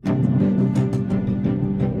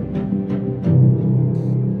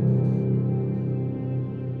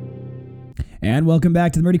And welcome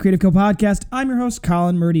back to the Murdy Creative Co podcast. I'm your host,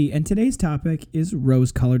 Colin Murdy, and today's topic is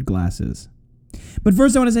rose-colored glasses. But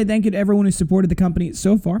first, I want to say thank you to everyone who supported the company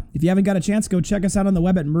so far. If you haven't got a chance, go check us out on the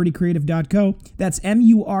web at murdycreative.co. That's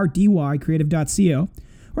M-U-R-D-Y creative.co.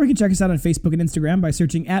 Or you can check us out on Facebook and Instagram by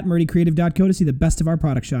searching at murdycreative.co to see the best of our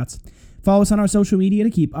product shots. Follow us on our social media to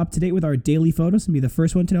keep up to date with our daily photos and be the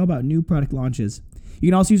first one to know about new product launches. You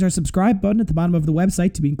can also use our subscribe button at the bottom of the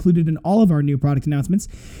website to be included in all of our new product announcements.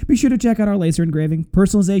 Be sure to check out our laser engraving,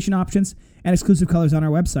 personalization options, and exclusive colors on our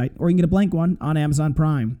website, or you can get a blank one on Amazon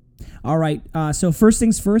Prime. All right, so first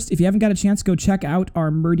things first, if you haven't got a chance, go check out our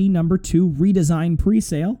Murdy number 2 redesign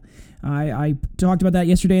pre-sale. I talked about that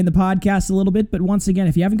yesterday in the podcast a little bit, but once again,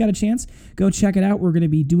 if you haven't got a chance, go check it out. We're going to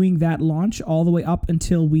be doing that launch all the way up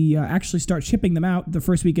until we actually start shipping them out the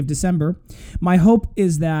first week of December. My hope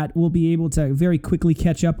is that we'll be able to very quickly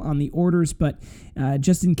catch up on the orders, but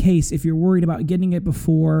just in case, if you're worried about getting it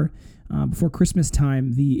before Christmas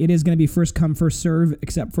time, it is going to be first come, first serve,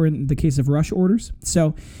 except for in the case of rush orders.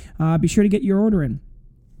 So be sure to get your order in.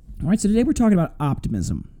 All right, so today we're talking about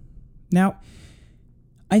optimism. Now,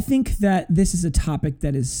 I think that this is a topic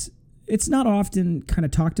that it's not often kind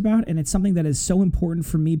of talked about, and it's something that is so important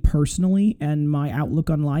for me personally and my outlook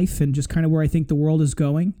on life and just kind of where I think the world is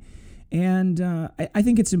going. And I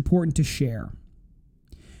think it's important to share.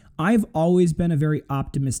 I've always been a very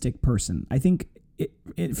optimistic person. I think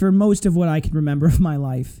for most of what I can remember of my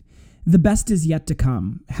life, the best is yet to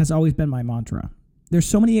come has always been my mantra. There's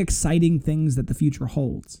so many exciting things that the future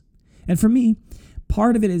holds. And for me,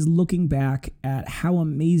 part of it is looking back at how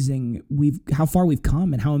far we've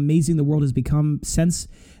come and how amazing the world has become since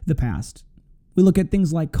the past. We look at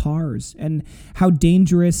things like cars and how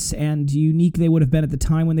dangerous and unique they would have been at the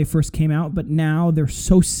time when they first came out, but now they're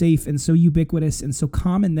so safe and so ubiquitous and so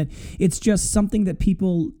common that it's just something that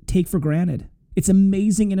people take for granted. It's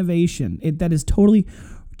amazing innovation that has totally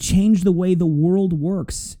changed the way the world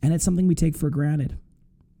works, and it's something we take for granted.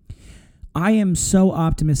 I am so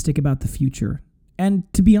optimistic about the future. And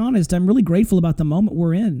to be honest, I'm really grateful about the moment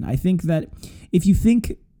we're in. I think that if you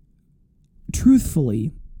think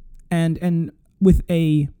truthfully and with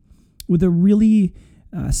a really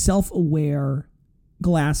self-aware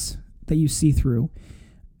glass that you see through,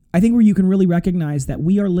 I think where you can really recognize that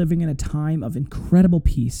we are living in a time of incredible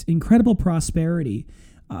peace, incredible prosperity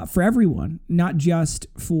for everyone, not just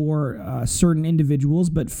for certain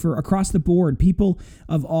individuals, but for across the board. People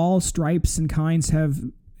of all stripes and kinds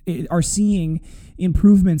are seeing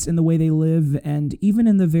improvements in the way they live and even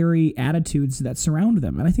in the very attitudes that surround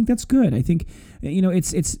them. And I think that's good. I think,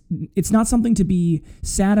 it's not something to be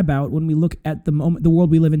sad about when we look at the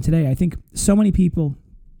world we live in today. I think so many people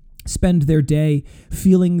spend their day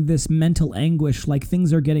feeling this mental anguish, like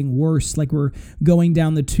things are getting worse, like we're going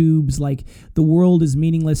down the tubes, like the world is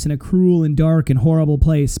meaningless and a cruel and dark and horrible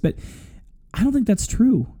place. But I don't think that's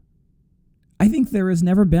true. I think there has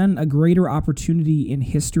never been a greater opportunity in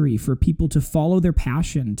history for people to follow their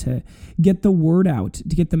passion, to get the word out,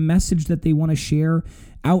 to get the message that they want to share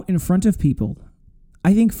out in front of people.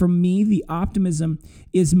 I think for me, the optimism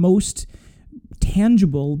is most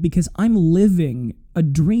tangible because I'm living a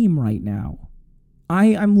dream right now.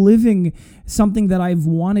 I'm living something that I've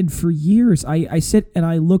wanted for years. I sit and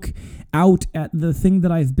I look out at the thing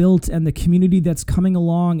that I've built and the community that's coming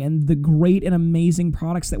along and the great and amazing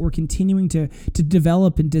products that we're continuing to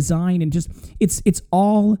develop and design, and just it's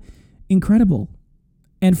all incredible.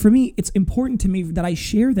 And for me, it's important to me that I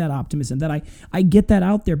share that optimism, that I get that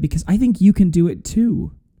out there, because I think you can do it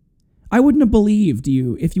too. I wouldn't have believed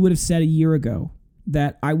you if you would have said a year ago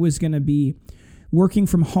that I was going to be working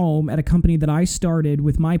from home at a company that I started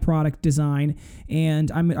with my product design,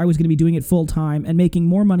 and I was going to be doing it full time and making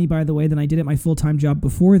more money, by the way, than I did at my full-time job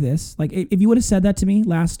before this. Like, if you would have said that to me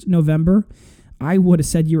last November, I would have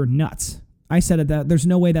said you're nuts. I said that there's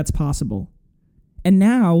no way that's possible. And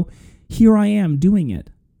now, here I am doing it.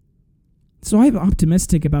 So I'm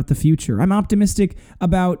optimistic about the future. I'm optimistic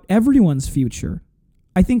about everyone's future.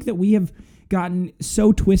 I think that we have gotten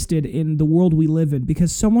so twisted in the world we live in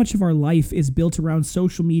because so much of our life is built around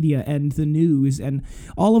social media and the news and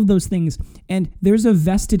all of those things. And there's a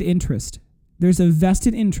vested interest. There's a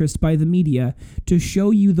vested interest by the media to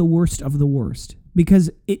show you the worst of the worst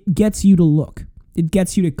because it gets you to look. It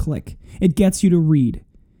gets you to click. It gets you to read.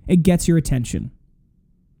 It gets your attention.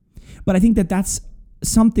 But I think that that's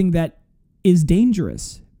something that is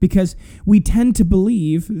dangerous because we tend to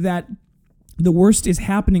believe that the worst is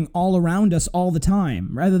happening all around us all the time,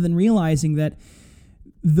 rather than realizing that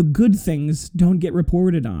the good things don't get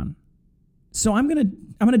reported on. So I'm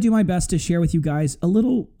gonna do my best to share with you guys a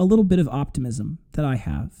little bit of optimism that I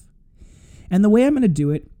have. And the way I'm gonna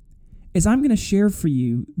do it is I'm going to share for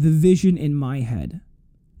you the vision in my head,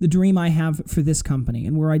 the dream I have for this company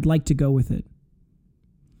and where I'd like to go with it.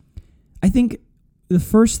 I think the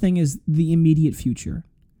first thing is the immediate future.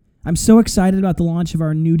 I'm so excited about the launch of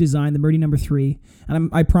our new design, the Murdy No. 3,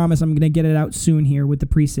 and I promise I'm going to get it out soon here with the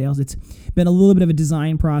pre-sales. It's been a little bit of a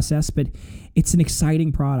design process, but it's an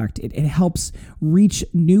exciting product. It helps reach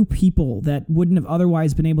new people that wouldn't have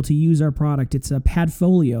otherwise been able to use our product. It's a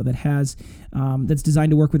Padfolio that has that's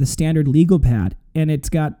designed to work with a standard legal pad, and it's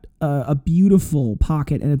got a beautiful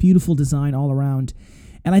pocket and a beautiful design all around.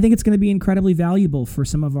 And I think it's going to be incredibly valuable for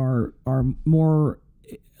some of our more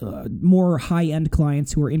high-end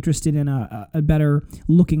clients who are interested in a better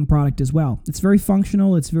looking product as well. It's very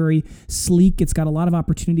functional. It's very sleek. It's got a lot of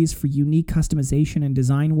opportunities for unique customization and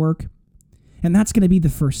design work. And that's going to be the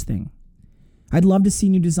first thing. I'd love to see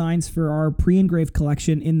new designs for our pre-engraved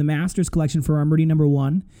collection in the Masters collection for our Murdy No.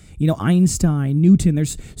 1. Einstein, Newton.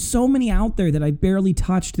 There's so many out there that I barely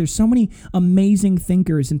touched. There's so many amazing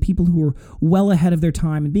thinkers and people who are well ahead of their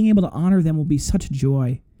time, and being able to honor them will be such a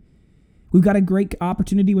joy. We've got a great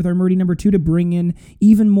opportunity with our Murdy No. 2 to bring in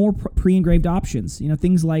even more pre-engraved options.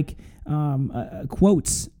 Things like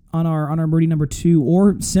quotes on our Murdy No. 2,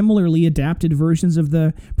 or similarly adapted versions of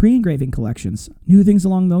the pre-engraving collections. New things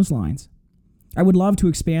along those lines. I would love to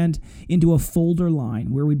expand into a folder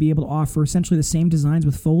line where we'd be able to offer essentially the same designs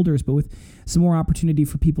with folders, but with some more opportunity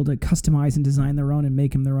for people to customize and design their own and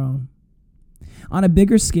make them their own. On a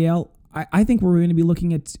bigger scale, I think we're going to be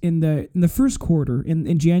looking at in the first quarter,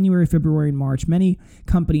 in January, February, and March, many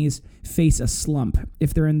companies face a slump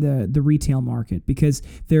if they're in the retail market, because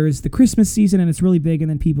there's the Christmas season and it's really big, and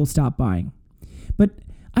then people stop buying. But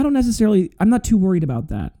I'm not too worried about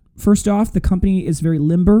that. First off, the company is very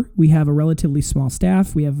limber. We have a relatively small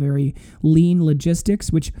staff. We have very lean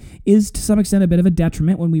logistics, which is to some extent a bit of a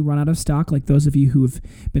detriment when we run out of stock, like those of you who have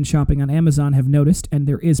been shopping on Amazon have noticed, and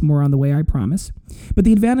there is more on the way, I promise. But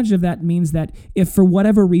the advantage of that means that if for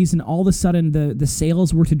whatever reason all of a sudden the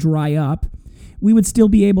sales were to dry up, we would still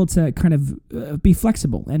be able to kind of be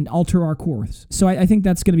flexible and alter our course. So I think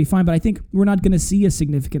that's going to be fine, but I think we're not going to see a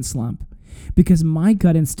significant slump. Because my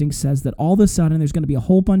gut instinct says that all of a sudden there's going to be a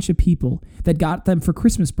whole bunch of people that got them for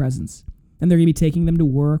Christmas presents, and they're going to be taking them to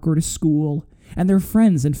work or to school, and their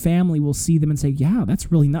friends and family will see them and say, yeah,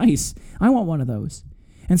 that's really nice. I want one of those.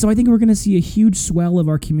 And so I think we're going to see a huge swell of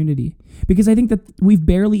our community, because I think that we've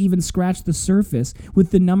barely even scratched the surface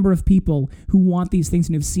with the number of people who want these things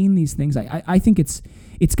and have seen these things. I think it's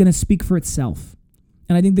going to speak for itself.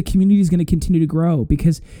 And I think the community is going to continue to grow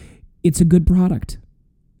because it's a good product.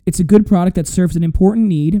 It's a good product that serves an important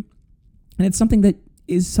need, and it's something that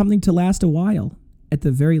is something to last a while, at the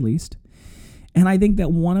very least. And I think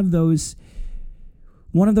that one of those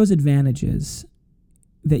advantages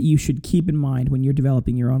that you should keep in mind when you're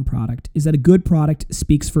developing your own product is that a good product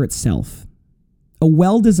speaks for itself. A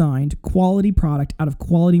well-designed, quality product out of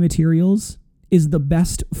quality materials is the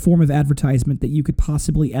best form of advertisement that you could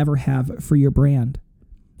possibly ever have for your brand.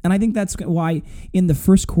 And I think that's why in the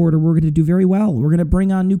first quarter, we're going to do very well. We're going to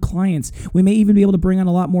bring on new clients. We may even be able to bring on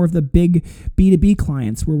a lot more of the big B2B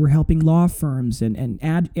clients where we're helping law firms and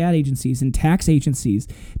ad agencies and tax agencies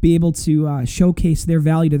be able to showcase their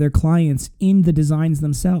value to their clients in the designs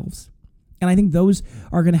themselves. And I think those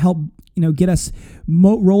are going to help get us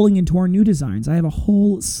rolling into our new designs. I have a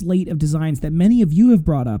whole slate of designs that many of you have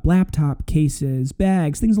brought up: laptop cases,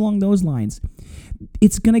 bags, things along those lines.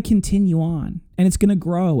 It's going to continue on, and it's going to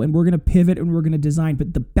grow, and we're going to pivot, and we're going to design.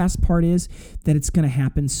 But the best part is that it's going to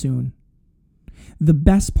happen soon. The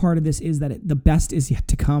best part of this is that the best is yet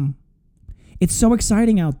to come. It's so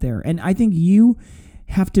exciting out there, and I think you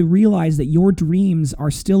have to realize that your dreams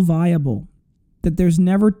are still viable, that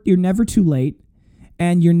you're never too late,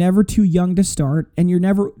 and you're never too young to start, and you're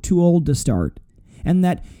never too old to start, and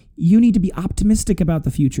that you need to be optimistic about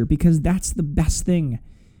the future, because that's the best thing.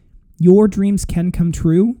 Your dreams can come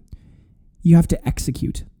true. You have to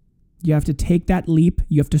execute. You have to take that leap.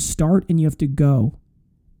 You have to start, and you have to go.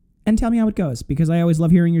 And tell me how it goes, because I always love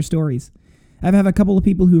hearing your stories. I've had a couple of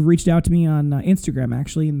people who've reached out to me on Instagram,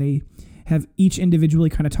 actually, and they have each individually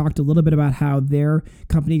kind of talked a little bit about how their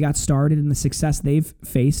company got started and the success they've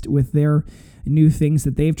faced with their new things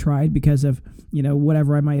that they've tried because of,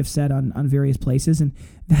 whatever I might have said on various places. And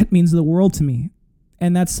that means the world to me.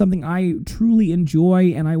 And that's something I truly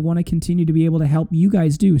enjoy, and I want to continue to be able to help you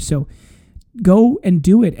guys do. So go and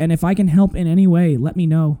do it. And if I can help in any way, let me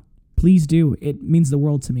know. Please do. It means the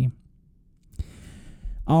world to me.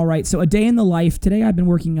 All right, so a day in the life. Today I've been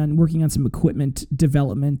working on some equipment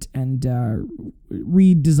development and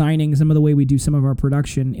redesigning some of the way we do some of our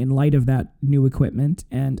production in light of that new equipment.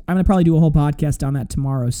 And I'm going to probably do a whole podcast on that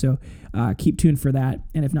tomorrow, so keep tuned for that.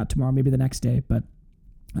 And if not tomorrow, maybe the next day. But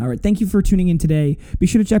all right, thank you for tuning in today. Be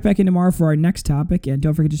sure to check back in tomorrow for our next topic, and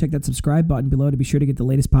don't forget to check that subscribe button below to be sure to get the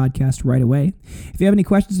latest podcast right away. If you have any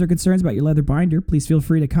questions or concerns about your leather binder, please feel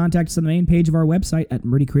free to contact us on the main page of our website at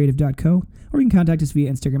murdycreative.co, or you can contact us via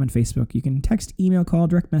Instagram and Facebook. You can text, email, call,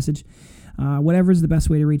 direct message, whatever is the best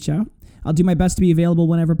way to reach out. I'll do my best to be available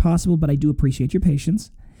whenever possible, but I do appreciate your patience.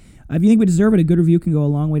 If you think we deserve it, a good review can go a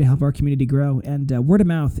long way to help our community grow, and word of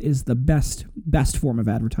mouth is the best form of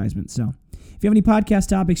advertisement. So if you have any podcast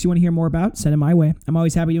topics you want to hear more about, send them my way. I'm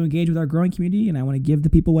always happy to engage with our growing community, and I want to give the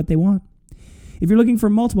people what they want. If you're looking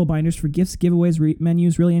for multiple binders for gifts, giveaways,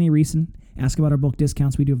 menus, really any reason, ask about our bulk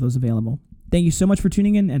discounts. We do have those available. Thank you so much for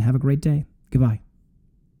tuning in, and have a great day. Goodbye.